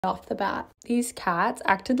off the bat. These cats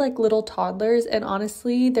acted like little toddlers, and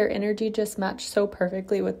honestly, their energy just matched so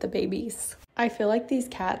perfectly with the babies. I feel like these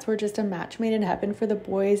cats were just a match made in heaven for the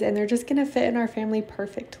boys, and they're just gonna fit in our family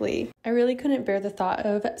perfectly. I really couldn't bear the thought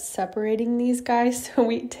of separating these guys, so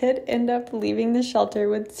we did end up leaving the shelter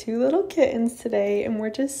with 2 little kittens today, and we're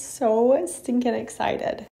just so stinking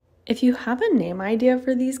excited. If you have a name idea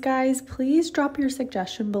for these guys, please drop your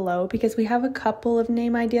suggestion below, because we have a couple of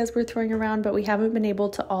name ideas we're throwing around, but we haven't been able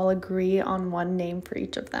to all agree on one name for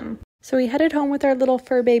each of them. So we headed home with our little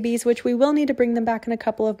fur babies, which we will need to bring them back in a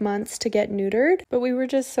couple of months to get neutered, but we were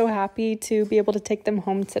just so happy to be able to take them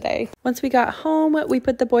home today. Once we got home, we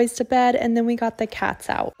put the boys to bed, and then we got the cats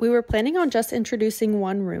out. We were planning on just introducing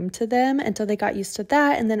one room to them until they got used to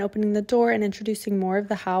that, and then opening the door and introducing more of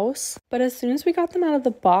the house. But as soon as we got them out of the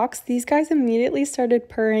box, these guys immediately started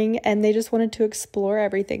purring, and they just wanted to explore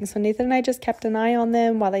everything. So Nathan and I just kept an eye on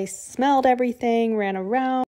them while they smelled everything, ran around.